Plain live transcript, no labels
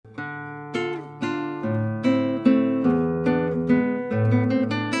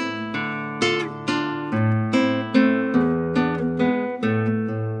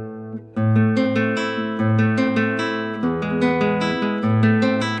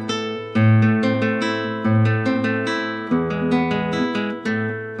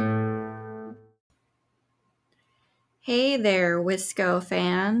Hey there, Wisco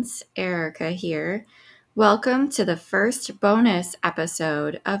fans. Erica here. Welcome to the first bonus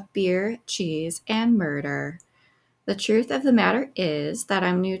episode of Beer, Cheese, and Murder. The truth of the matter is that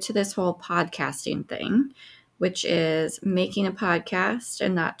I'm new to this whole podcasting thing, which is making a podcast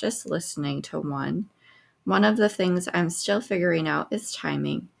and not just listening to one. One of the things I'm still figuring out is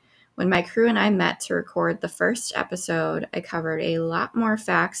timing. When my crew and I met to record the first episode, I covered a lot more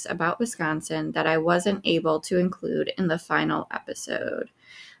facts about Wisconsin that I wasn't able to include in the final episode.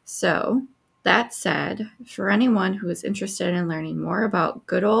 So, that said, for anyone who is interested in learning more about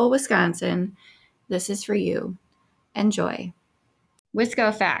good old Wisconsin, this is for you. Enjoy.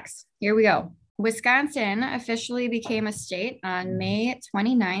 Wisco facts. Here we go. Wisconsin officially became a state on May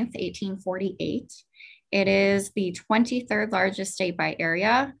 29th, 1848. It is the 23rd largest state by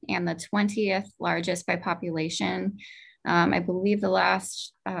area and the 20th largest by population. I believe the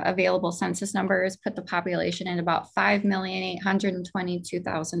last available census numbers put the population at about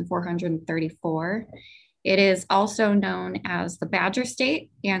 5,822,434. It is also known as the Badger State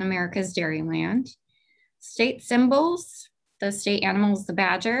and America's Dairyland. State symbols: the state animal is the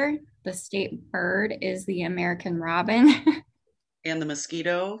badger. The state bird is the American robin. And the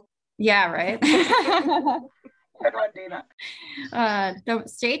mosquito. Yeah, right. Good one, Dana. The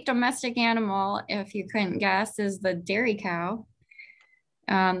state domestic animal, if you couldn't guess, is the dairy cow.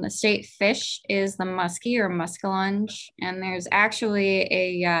 The state fish is the muskie or muskellunge. And there's actually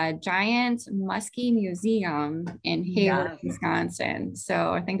a giant muskie museum in Hayward, Wisconsin.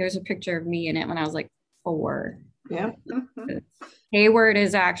 So I think there's a picture of me in it when I was like 4. Yeah. Hayward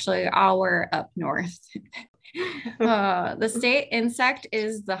is actually our up north. The state insect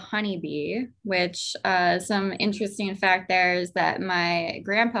is the honeybee, which some interesting fact there is that my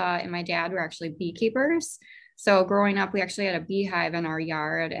grandpa and my dad were actually beekeepers. So growing up, we actually had a beehive in our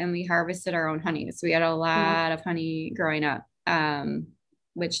yard and we harvested our own honey. So we had a lot of honey growing up,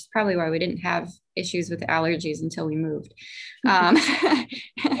 which is probably why we didn't have issues with allergies until we moved.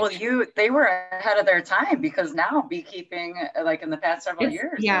 Well, they were ahead of their time because now beekeeping, like in the past several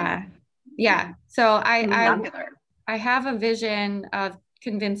years. Yeah. So I have a vision of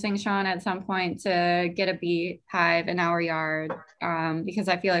convincing Sean at some point to get a beehive in our yard because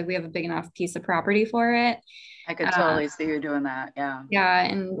I feel like we have a big enough piece of property for it. I could totally see you doing that. Yeah. Yeah.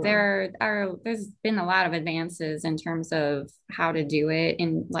 And there's been a lot of advances in terms of how to do it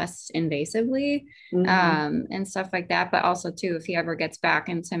in less invasively and stuff like that. But also too, if he ever gets back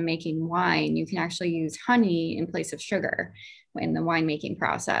into making wine, you can actually use honey in place of sugar in the winemaking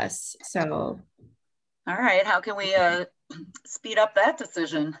process. So. All right. How can we speed up that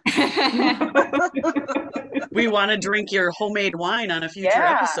decision? We want to drink your homemade wine on a future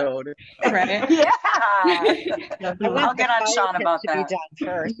episode. Right. Yeah. I'll get on Sean about that. Be done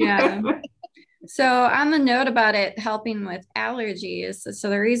first. Yeah. So on the note about it helping with allergies, so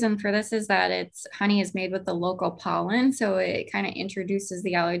the reason for this is that honey is made with the local pollen. So it kind of introduces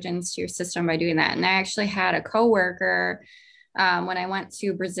the allergens to your system by doing that. And I actually had a coworker when I went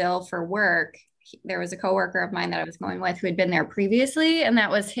to Brazil for work. There was a coworker of mine that I was going with who had been there previously. And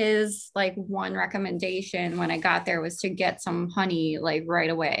that was his like one recommendation when I got there was to get some honey like right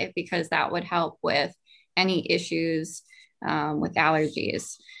away, because that would help with any issues with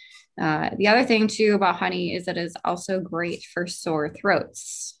allergies. The other thing too about honey is that it's also great for sore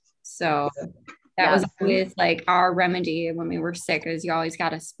throats. So that was always like our remedy when we were sick, is you always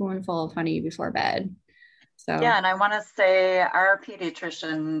got a spoonful of honey before bed. So yeah, and I want to say our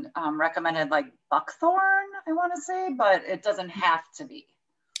pediatrician recommended like buckthorn, I want to say, but it doesn't have to be.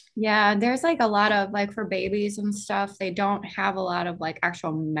 Yeah, there's like a lot of like for babies and stuff, they don't have a lot of like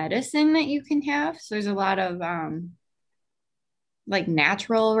actual medicine that you can have. So there's a lot of like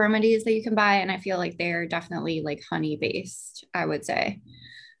natural remedies that you can buy. And I feel like they're definitely like honey based, I would say.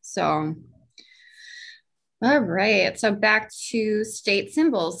 So all right, so back to state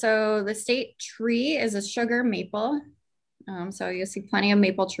symbols. So the state tree is a sugar maple. So you'll see plenty of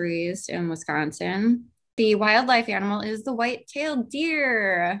maple trees in Wisconsin. The wildlife animal is the white-tailed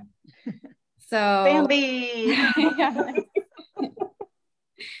deer. So Bambi.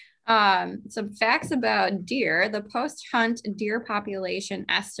 Some facts about deer. The post-hunt deer population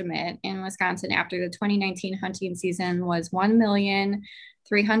estimate in Wisconsin after the 2019 hunting season was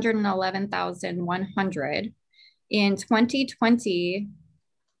 1,311,100. In 2020,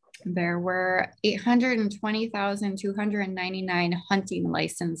 there were 820,299 hunting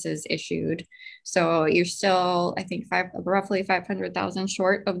licenses issued. So you're still, I think, roughly 500,000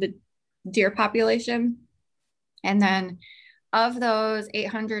 short of the deer population. And then of those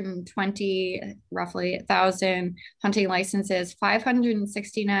 820, roughly 1,000 hunting licenses,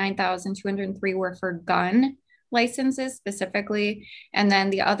 569,203 were for gun licenses specifically, and then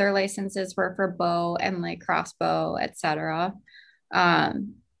the other licenses were for bow and like crossbow, etc.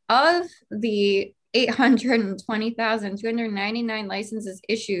 Of the 820,299 licenses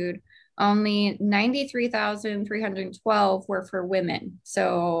issued, only 93,312 were for women.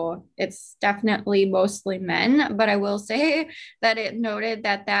 So it's definitely mostly men, but I will say that it noted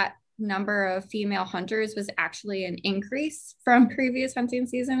that that number of female hunters was actually an increase from previous hunting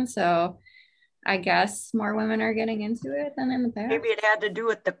seasons. So I guess more women are getting into it than in the past. Maybe it had to do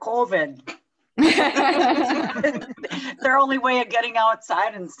with the COVID. Their only way of getting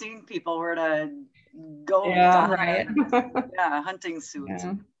outside and seeing people were to go right. Hunting suits.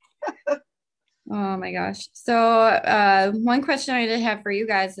 Yeah. Oh my gosh. So one question I did have for you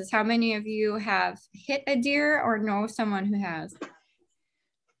guys is how many of you have hit a deer or know someone who has?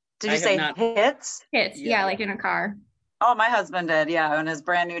 Did you say hits? Hits, yeah, like in a car. Oh, my husband did, yeah, in his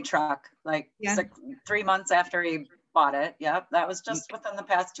brand new truck, like 3 months after he bought it. Yep, that was just within the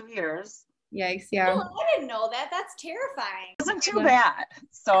past 2 years. Yikes, yeah. Well, I didn't know that. That's terrifying. It wasn't too bad.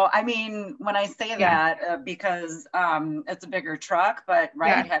 So, I mean, when I say that, because it's a bigger truck, but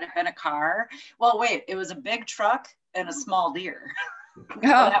had it been a car, well, wait, it was a big truck and a small deer.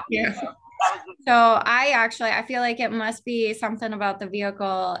 Oh, So I feel like it must be something about the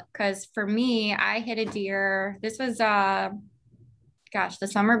vehicle, because for me, I hit a deer. This was, the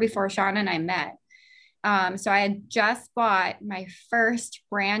summer before Sean and I met. So I had just bought my first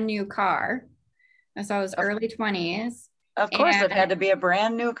brand new car. So I was early 20s. Of course, it had to be a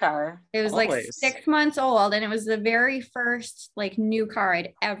brand new car. It was like 6 months old, and it was the very first like new car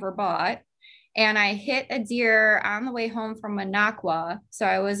I'd ever bought. And I hit a deer on the way home from Minocqua. So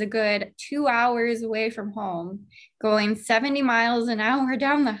I was a good 2 hours away from home, going 70 miles an hour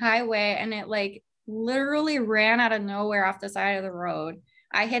down the highway. And it like literally ran out of nowhere off the side of the road.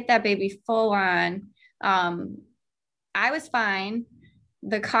 I hit that baby full on. I was fine.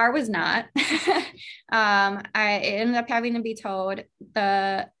 The car was not. I ended up having to be towed.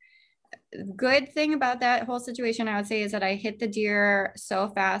 The good thing about that whole situation, I would say, is that I hit the deer so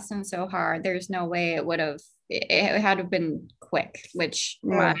fast and so hard. There's no way it had to have been quick, which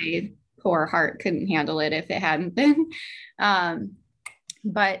my poor heart couldn't handle it if it hadn't been.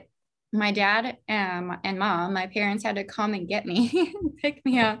 But my dad and mom, my parents had to come and get me, pick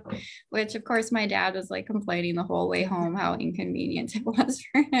me up, which of course my dad was like complaining the whole way home how inconvenient it was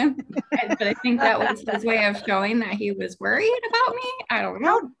for him. But I think that was his way of showing that he was worried about me. I don't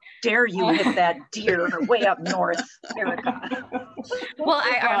know. How dare you hit that deer way up north, Erica? Well,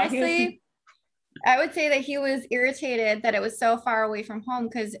 I would say that he was irritated that it was so far away from home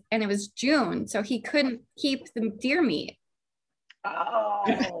and it was June, so he couldn't keep the deer meat. Oh.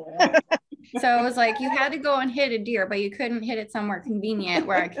 So it was like you had to go and hit a deer, but you couldn't hit it somewhere convenient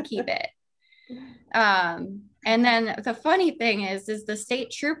where I could keep it. And then the funny thing is the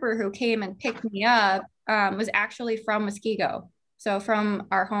state trooper who came and picked me up was actually from Muskego, so from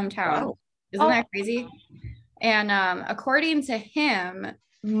our hometown. Wow. Isn't that crazy? And according to him,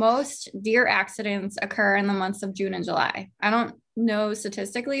 most deer accidents occur in the months of June and July. I don't know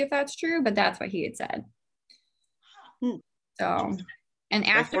statistically if that's true, but that's what he had said. So, and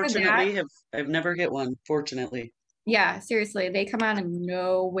after that, I've never hit one, fortunately. Yeah, seriously, they come out of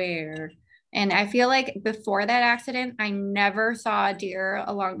nowhere. And I feel like before that accident, I never saw a deer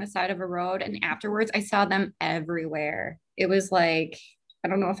along the side of a road. And afterwards, I saw them everywhere. It was like, I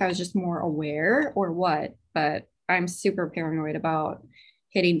don't know if I was just more aware or what, but I'm super paranoid about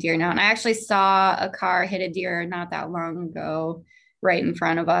hitting deer now. And I actually saw a car hit a deer not that long ago, right in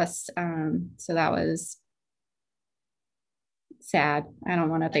front of us. So that was sad. I don't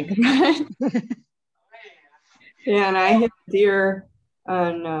want to think about it. Yeah, and I hit deer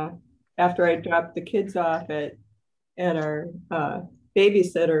on after I dropped the kids off at our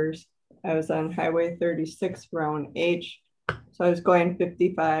babysitters. I was on Highway 36 around H. So I was going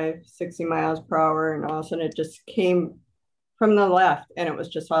 55, 60 miles per hour, and all of a sudden it just came from the left, and it was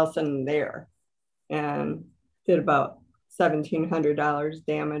just all of a sudden there, and did about $1,700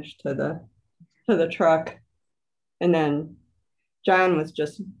 damage to the truck. And then John was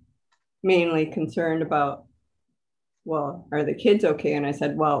just mainly concerned about, well, are the kids okay? And I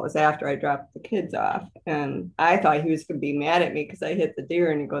said, well, it was after I dropped the kids off. And I thought he was going to be mad at me because I hit the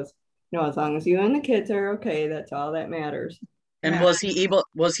deer. And he goes, no, as long as you and the kids are okay, that's all that matters. And was he able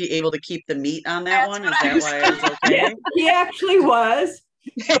to keep the meat on that one? Is that why it was okay? He actually was.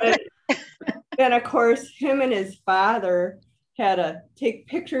 But, and of course, him and his father had to take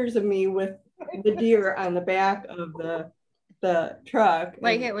pictures of me with the deer on the back of the truck.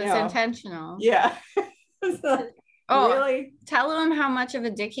 Like it was intentional. Yeah. So, really? Tell him how much of a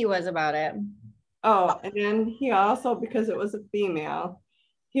dick he was about it. Oh, and then he also, because it was a female,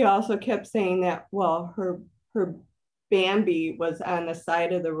 he also kept saying that, well, her Bambi was on the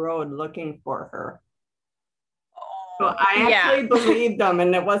side of the road looking for her. So I actually believed them,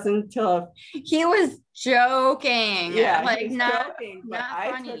 and it wasn't until he was joking. Yeah, like he was not joking, but not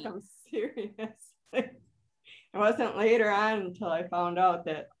I funny. took him serious. It wasn't later on until I found out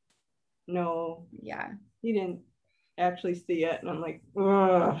that no, he didn't actually see it, and I'm like,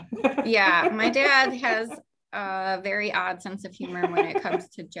 ugh. Yeah, my dad has a very odd sense of humor when it comes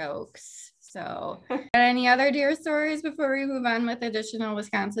to jokes. So, any other deer stories before we move on with additional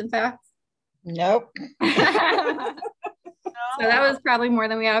Wisconsin facts? Nope. So that was probably more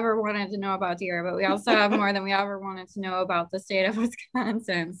than we ever wanted to know about deer, but we also have more than we ever wanted to know about the state of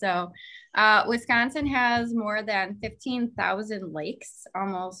Wisconsin. So Wisconsin has more than 15,000 lakes,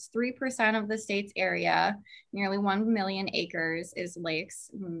 almost 3% of the state's area, nearly 1 million acres is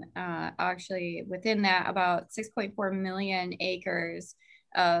lakes. Actually, within that, about 6.4 million acres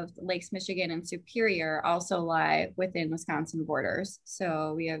of Lakes Michigan and Superior also lie within Wisconsin borders.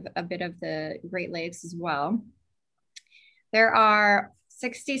 So we have a bit of the Great Lakes as well. There are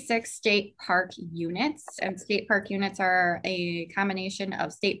 66 state park units, and state park units are a combination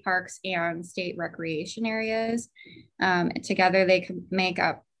of state parks and state recreation areas. Together, they can make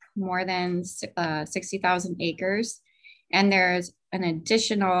up more than 60,000 acres. And there's an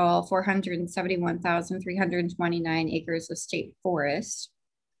additional 471,329 acres of state forest.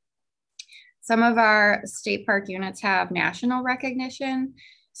 Some of our state park units have national recognition.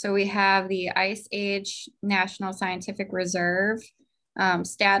 So we have the Ice Age National Scientific Reserve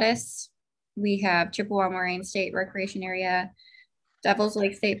status. We have Chippewa Moraine State Recreation Area, Devil's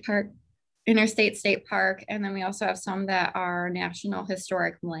Lake State Park, Interstate State Park, and then we also have some that are National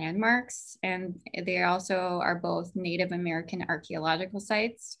Historic Landmarks, and they also are both Native American archaeological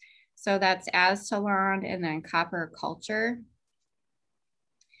sites. So that's Aztalan and then Copper Culture.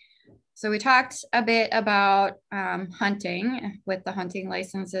 So we talked a bit about hunting with the hunting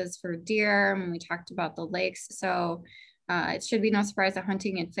licenses for deer, and we talked about the lakes. So it should be no surprise that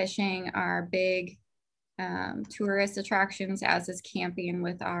hunting and fishing are big tourist attractions, as is camping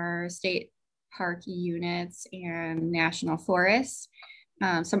with our state park units and national forests.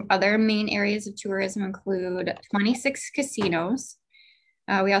 Some other main areas of tourism include 26 casinos.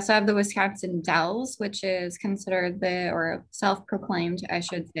 We also have the Wisconsin Dells, which is considered or self-proclaimed, I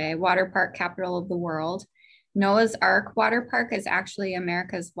should say, water park capital of the world. Noah's Ark Water Park is actually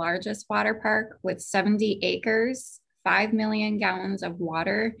America's largest water park with 70 acres, 5 million gallons of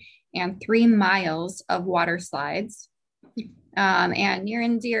water, and 3 miles of water slides. And near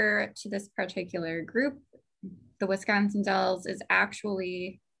and dear to this particular group, the Wisconsin Dells is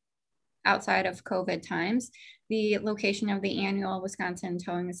actually, outside of COVID times, the location of the annual Wisconsin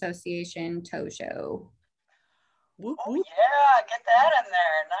Towing Association Tow Show. Oh yeah, get that in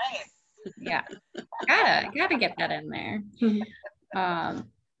there. Nice. Yeah, gotta get that in there.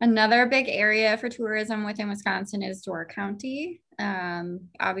 Another big area for tourism within Wisconsin is Door County.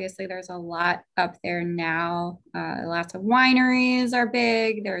 Obviously, there's a lot up there now. Lots of wineries are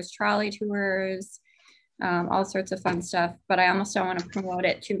big. There's trolley tours. All sorts of fun stuff, but I almost don't want to promote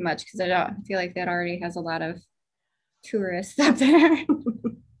it too much because I feel like that already has a lot of tourists up there. Yeah,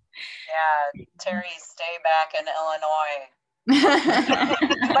 Terry, stay back in Illinois. You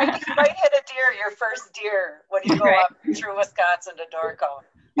might hit a deer, your first deer, when you go up through Wisconsin to Dorco.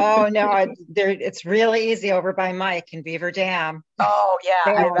 Oh no, it's really easy over by Mike and Beaver Dam. Oh yeah,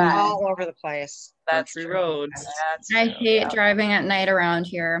 they're all over the place. That's true. Roads. I hate driving at night around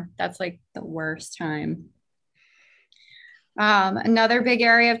here. That's like the worst time. Another big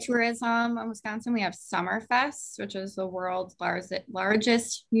area of tourism in Wisconsin, we have Summerfest, which is the world's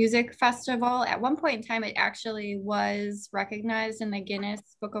largest music festival. At one point in time, it actually was recognized in the Guinness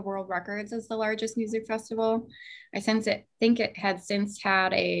Book of World Records as the largest music festival. I think it had since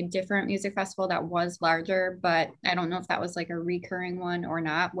had a different music festival that was larger, but I don't know if that was like a recurring one or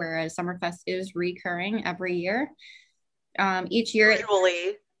not, whereas Summerfest is recurring every year. Each year.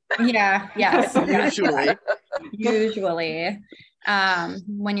 Usually. Yes. Usually.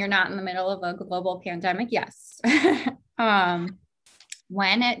 When you're not in the middle of a global pandemic, yes.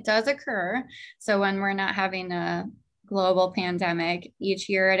 When it does occur, so when we're not having a global pandemic, each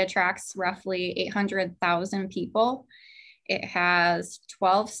year it attracts roughly 800,000 people. It has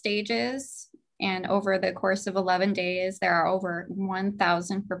 12 stages, and over the course of 11 days, there are over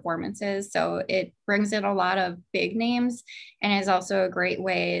 1,000 performances. So it brings in a lot of big names and is also a great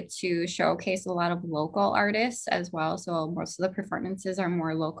way to showcase a lot of local artists as well. So most of the performances are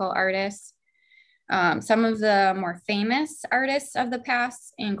more local artists. Some of the more famous artists of the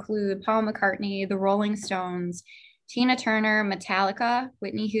past include Paul McCartney, the Rolling Stones, Tina Turner, Metallica,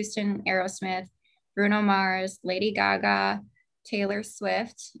 Whitney Houston, Aerosmith, Bruno Mars, Lady Gaga, Taylor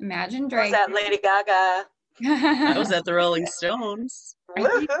Swift, Imagine Was Dragons. that Lady Gaga? I was at the Rolling Stones. I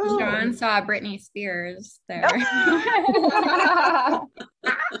think Woohoo! Sean saw Britney Spears there.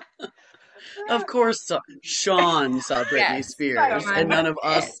 Of course, Sean saw Britney Yes, Spears, Sean and none of did.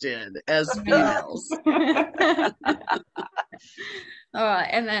 us did as females.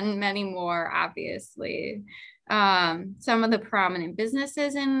 And then many more, obviously. Some of the prominent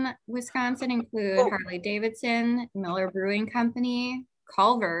businesses in Wisconsin include Harley Davidson, Miller Brewing Company,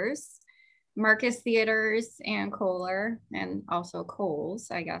 Culver's, Marcus Theaters, and Kohler, and also Kohl's,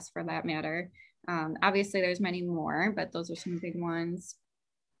 I guess, for that matter. Obviously, there's many more, but those are some big ones.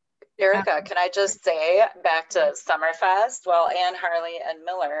 Erica, can I just say back to Summerfest, well, and Harley and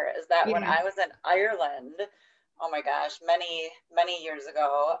Miller, is that when I was in Ireland, oh my gosh, many years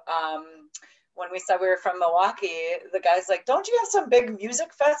ago, when we said we were from Milwaukee, the guy's like, don't you have some big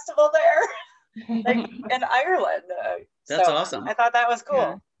music festival there? Like in Ireland. That's so awesome. I thought that was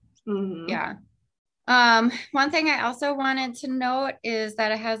cool. Yeah. One thing I also wanted to note is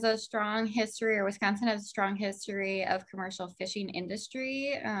that it has a strong history, or Wisconsin has a strong history of commercial fishing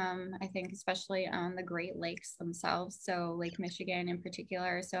industry. I think especially on the Great Lakes themselves, so Lake Michigan in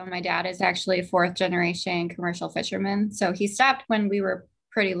particular. So my dad is actually a 4th generation commercial fisherman. So he stopped when we were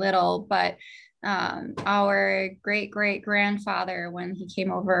pretty little, but our great grandfather, when he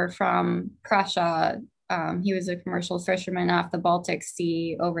came over from Prussia, he was a commercial fisherman off the Baltic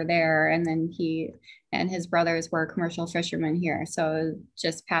Sea over there, and then he and his brothers were commercial fishermen here. So it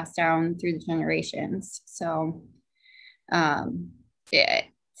just passed down through the generations. So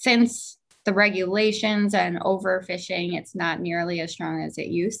since the regulations and overfishing, it's not nearly as strong as it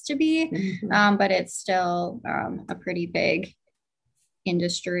used to be, but it's still a pretty big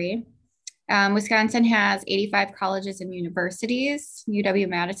industry. Wisconsin has 85 colleges and universities.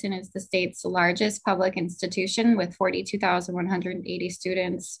 UW-Madison is the state's largest public institution with 42,180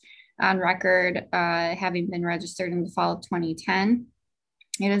 students on record, having been registered in the fall of 2010.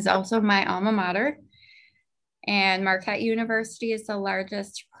 It is also my alma mater. And Marquette University is the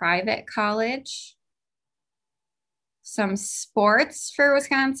largest private college. Some sports for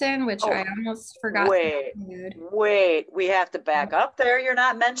Wisconsin, which I almost forgot to include. Wait, we have to back up there. You're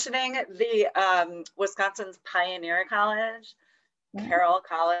not mentioning the Wisconsin's Pioneer College, Carroll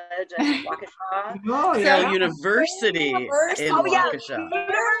College, and Waukesha. Oh, So University in Waukesha.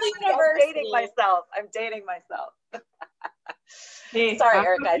 I'm dating myself. Hey, Sorry, I'm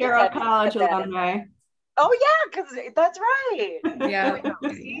Erica. a Carroll College alumni. Oh yeah, because that's right. Yeah.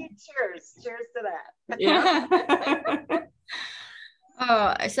 See? Cheers to that. Yeah.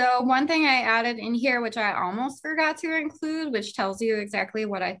 So one thing I added in here, which I almost forgot to include, which tells you exactly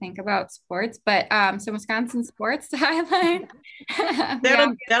what I think about sports, but some Wisconsin sports to highlight.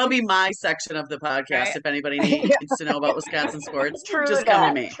 That'll be my section of the podcast. Right. If anybody needs to know about Wisconsin sports, just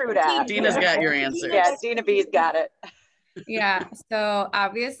come to me. True that. Dina's got your answer. Yeah, Dina B's got it. Yeah, so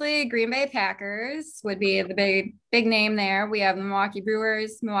obviously Green Bay Packers would be the big name there. We have the Milwaukee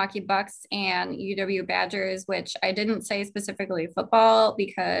Brewers, Milwaukee Bucks, and UW Badgers, which I didn't say specifically football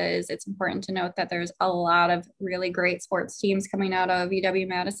because it's important to note that there's a lot of really great sports teams coming out of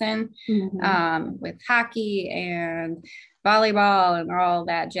UW-Madison, with hockey and volleyball and all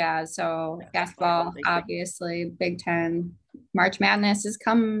that jazz. So basketball, obviously, Big Ten. March Madness is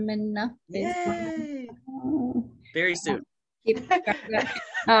coming up. Yay. Very soon.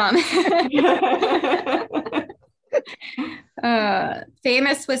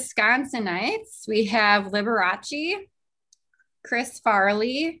 Famous Wisconsinites. We have Liberace, Chris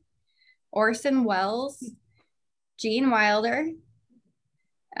Farley, Orson Welles, Gene Wilder,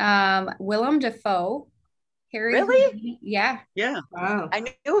 Willem Dafoe, Harry. Really? Houdini. Yeah. Wow. I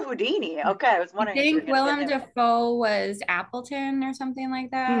knew Houdini. Okay, I was wondering. I think Willem Dafoe was Appleton or something like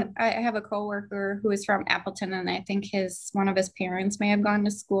that. I have a coworker who is from Appleton, and I think one of his parents may have gone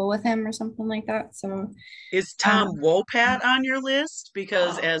to school with him or something like that. So, is Tom Wopat on your list?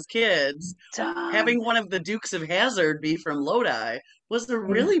 Because as kids, having one of the Dukes of Hazzard be from Lodi was a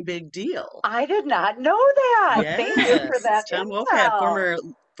really big deal. I did not know that. Yes. Thank you for that. Tom Wopat,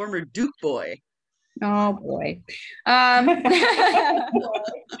 former Duke boy. Oh boy.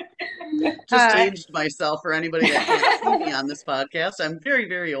 Just aged myself for anybody that can't see me on this podcast. I'm very,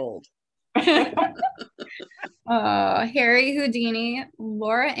 very old. Harry Houdini,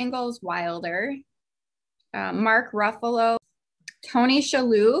 Laura Ingalls Wilder, Mark Ruffalo, Tony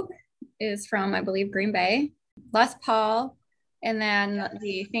Shalhoub is from, I believe, Green Bay, Les Paul, And then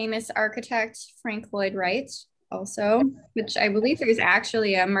the famous architect Frank Lloyd Wright also, which I believe there's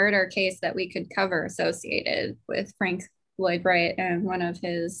actually a murder case that we could cover associated with Frank Lloyd Wright and one of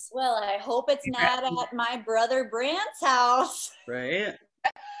his. Well, I hope it's not at my brother Brant's house. Right?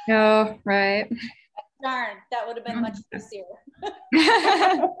 Oh, right. Darn, that would have been much easier.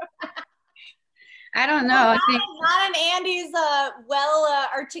 I don't know. Well, not in Andy's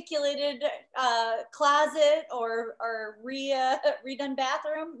well-articulated closet or redone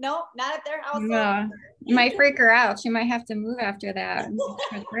bathroom. No, not at their house. No, you might freak her out. She might have to move after that.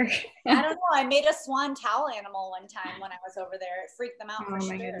 I don't know. I made a swan towel animal one time when I was over there. It freaked them out for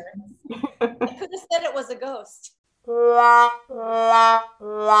sure. I could have said it was a ghost.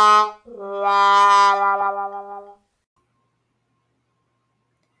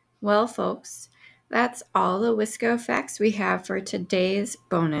 Well, folks, that's all the Wisco facts we have for today's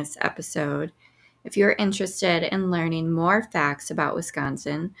bonus episode. If you're interested in learning more facts about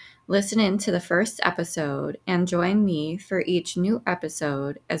Wisconsin, listen in to the first episode and join me for each new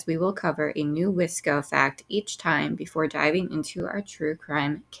episode as we will cover a new Wisco fact each time before diving into our true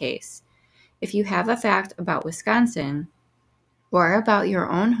crime case. If you have a fact about Wisconsin or about your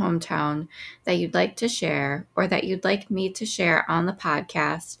own hometown that you'd like to share or that you'd like me to share on the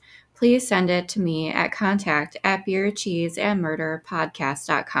podcast, please send it to me at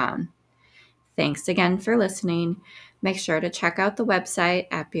contact@beercheeseandmurderpodcast.com. Thanks again for listening. Make sure to check out the website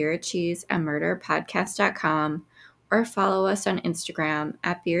at beercheeseandmurderpodcast.com or follow us on Instagram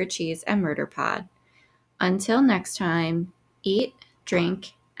at beercheeseandmurderpod. Until next time, eat,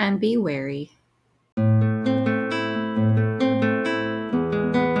 drink, and be wary.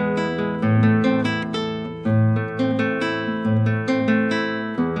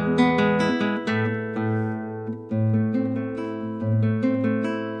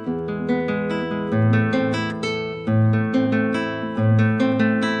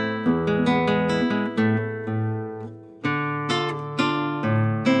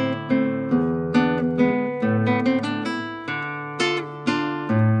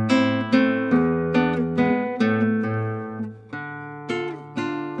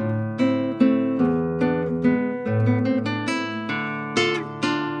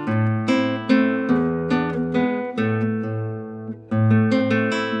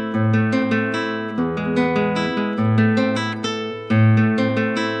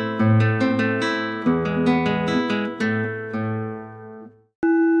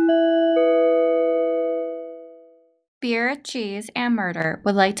 Beer, Cheese, and Murder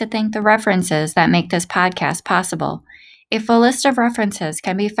would like to thank the references that make this podcast possible. A full list of references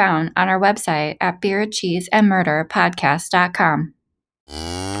can be found on our website at beercheeseandmurderpodcast.com.